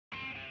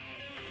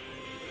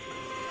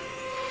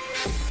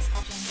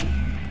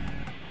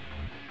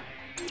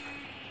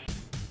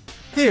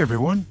Hey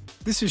everyone,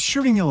 this is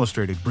Shooting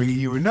Illustrated bringing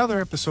you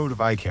another episode of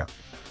iCarry.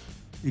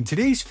 In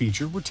today's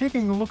feature, we're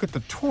taking a look at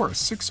the Taurus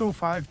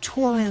 605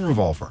 T.O.R.O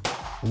Revolver,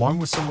 along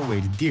with some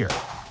related gear.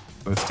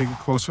 Let's take a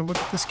closer look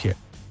at this kit.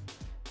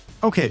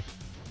 Okay,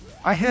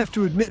 I have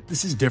to admit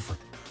this is different.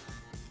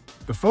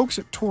 The folks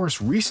at Taurus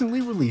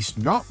recently released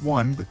not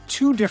one, but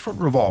two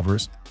different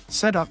revolvers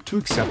set up to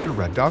accept a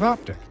red dot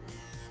optic.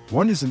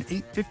 One is an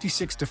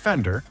 856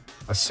 Defender,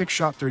 a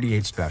 6-shot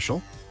 38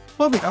 special,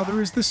 while the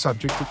other is the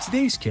subject of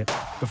today's kit,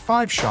 the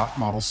 5-shot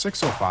Model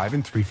 605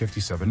 and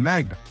 357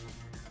 Magnum.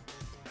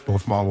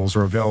 Both models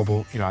are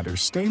available in either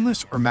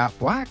stainless or matte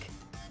black,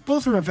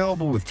 both are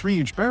available with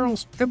 3-inch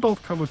barrels, and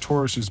both come with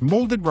Taurus's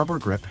molded rubber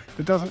grip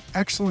that does an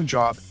excellent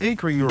job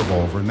anchoring the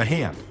revolver in the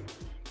hand.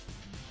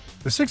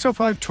 The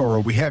 605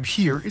 T.O.R.O we have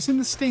here is in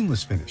the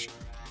stainless finish,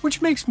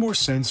 which makes more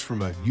sense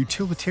from a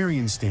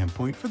utilitarian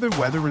standpoint for their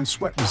weather and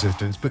sweat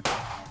resistance, but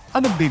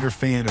I'm a bigger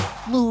fan of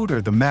fluid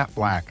or the matte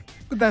black,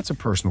 but that's a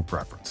personal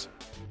preference.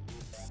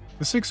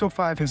 The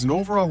 605 has an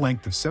overall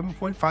length of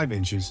 7.5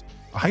 inches,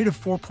 a height of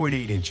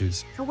 4.8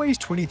 inches, and weighs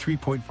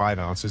 23.5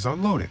 ounces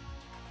unloaded.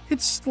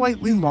 It's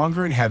slightly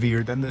longer and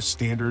heavier than the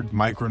standard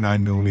micro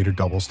 9mm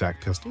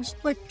double-stack pistols,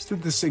 like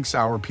the Sig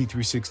Sauer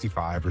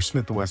P365 or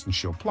Smith & Wesson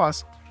Shield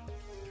Plus,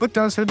 but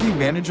does have the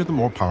advantage of the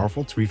more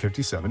powerful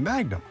 357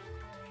 Magnum.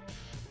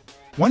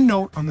 One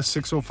note on the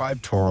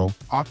 605 T.O.R.O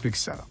optics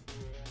setup.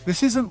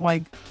 This isn't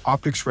like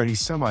optics-ready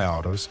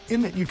semi-autos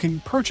in that you can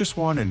purchase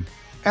one and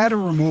add or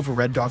remove a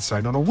red dot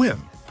sight on a whim,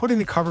 putting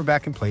the cover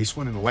back in place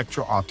when an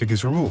electro-optic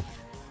is removed.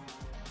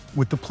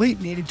 With the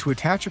plate needed to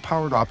attach a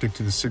powered optic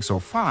to the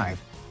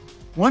 605,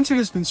 once it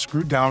has been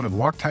screwed down and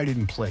Loctited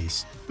in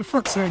place, the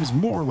front sight is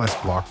more or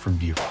less blocked from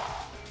view.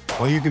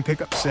 Well, you can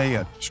pick up, say,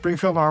 a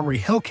Springfield Armory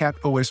Hellcat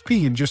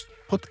OSP and just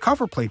put the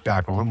cover plate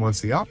back on once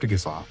the optic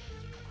is off.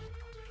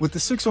 With the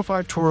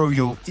 605 T.O.R.O,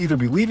 you'll either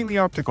be leaving the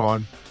optic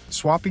on,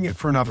 swapping it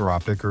for another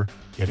optic, or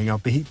getting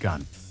out the heat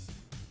gun.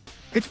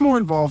 It's more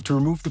involved to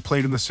remove the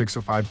plate on the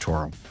 605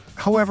 T.O.R.O.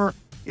 However,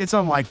 it's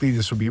unlikely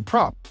this will be a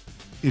problem.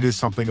 It is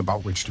something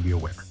about which to be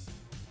aware.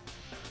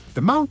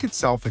 The mount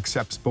itself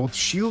accepts both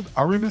Shield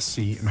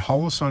RMSC and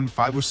Holosun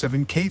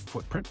 507K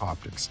footprint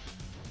optics,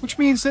 which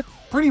means that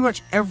pretty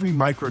much every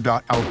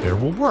microdot out there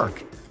will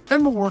work,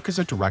 and will work as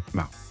a direct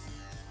mount.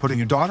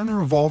 Putting a dot on a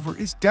revolver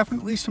is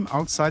definitely some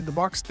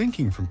outside-the-box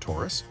thinking from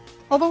Taurus,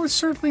 although it's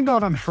certainly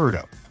not unheard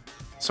of.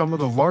 Some of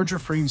the larger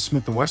frame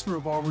Smith & Wesson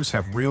revolvers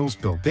have rails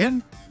built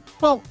in,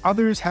 while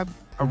others have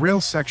a rail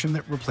section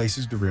that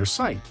replaces the rear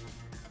sight.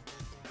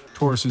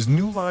 Taurus's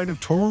new line of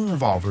T.O.R.O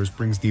revolvers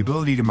brings the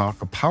ability to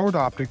mount a powered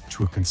optic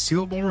to a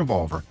concealable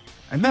revolver,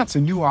 and that's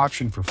a new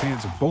option for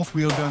fans of both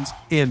wheel guns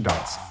and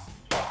dots.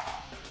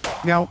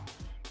 Now,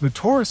 the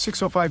Taurus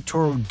 605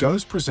 T.O.R.O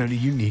does present a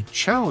unique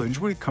challenge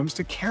when it comes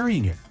to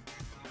carrying it.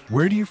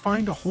 Where do you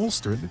find a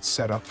holster that's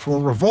set up for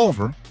a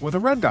revolver with a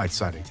red dot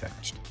sight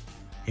attached?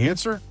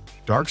 Answer: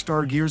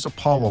 Darkstar Gear's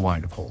Apollo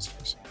line of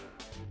holsters.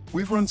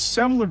 We've run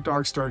several of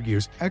Darkstar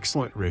Gear's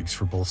excellent rigs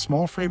for both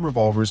small frame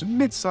revolvers and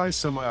mid-sized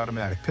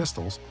semi-automatic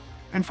pistols,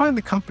 and find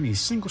the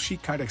company's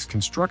single-sheet Kydex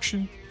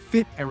construction,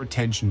 fit, and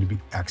retention to be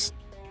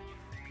excellent.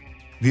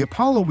 The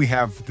Apollo we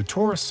have for the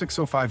Taurus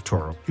 605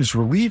 T.O.R.O is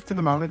relieved to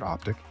the mounted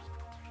optic,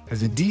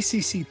 has a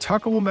DCC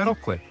tuckable metal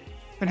clip,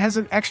 and has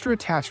an extra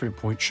attachment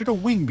point should a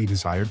wing be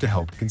desired to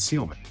help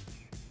concealment.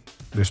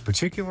 This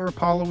particular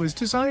Apollo is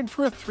designed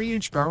for a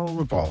 3-inch barrel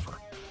revolver.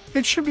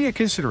 It should be a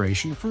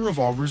consideration for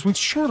revolvers with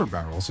shorter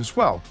barrels as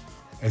well,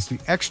 as the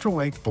extra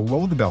length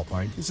below the belt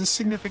line is a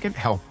significant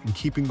help in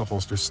keeping the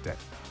holster steady.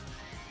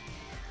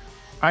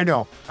 I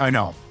know.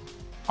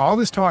 All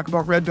this talk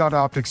about red dot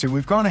optics, and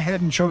we've gone ahead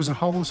and chosen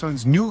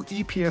Holosun's new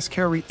EPS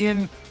Carry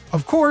in,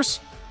 of course,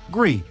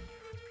 green.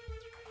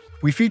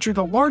 We featured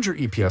a larger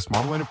EPS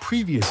model in a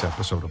previous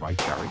episode of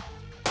iCarry,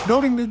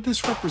 noting that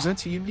this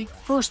represents a unique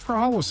first for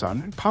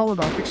Holosun and powered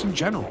optics in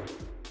general.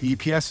 The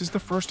EPS is the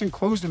first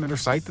enclosed emitter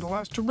sight that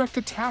allows direct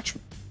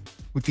attachment,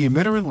 with the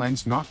emitter and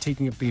lens not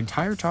taking up the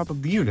entire top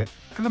of the unit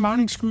and the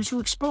mounting screws are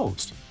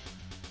exposed.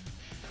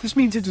 This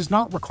means it does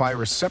not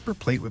require a separate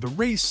plate with a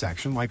raised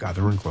section like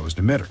other enclosed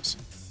emitters.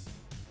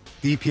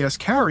 The EPS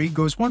Carry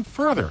goes one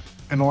further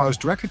and allows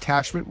direct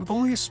attachment with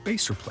only a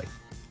spacer plate.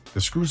 The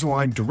screws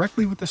align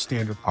directly with the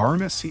standard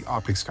RMSC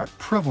optics cut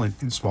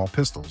prevalent in small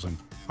pistols, and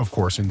of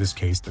course in this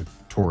case the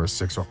Taurus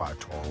 605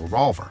 T.O.R.O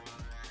revolver.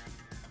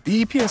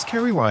 The EPS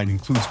Carry line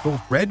includes both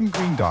red and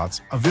green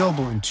dots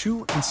available in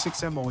 2 and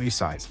 6 MOA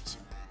sizes.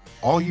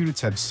 All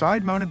units have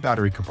side-mounted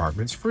battery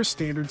compartments for a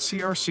standard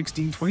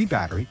CR1620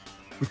 battery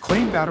with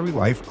claimed battery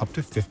life up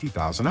to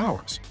 50,000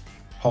 hours.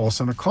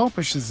 Holosun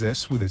accomplishes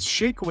this with its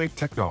shake-awake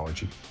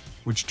technology,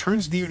 which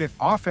turns the unit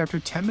off after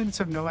 10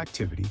 minutes of no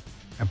activity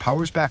and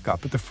powers back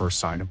up at the first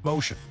sign of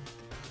motion.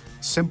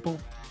 Simple,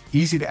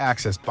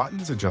 easy-to-access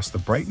buttons adjust the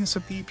brightness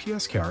of the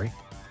EPS Carry,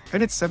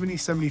 and its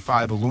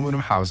 7075 aluminum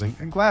housing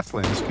and glass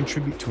lens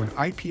contribute to an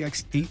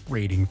IPX8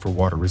 rating for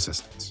water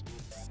resistance.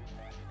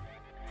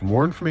 For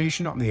more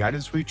information on the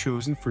items we've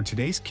chosen for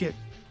today's kit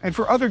and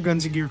for other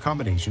guns and gear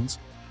combinations,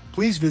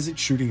 please visit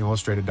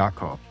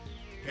shootingillustrated.com.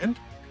 And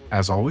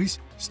As always,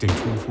 stay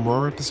tuned for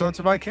more episodes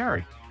of I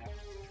Carry.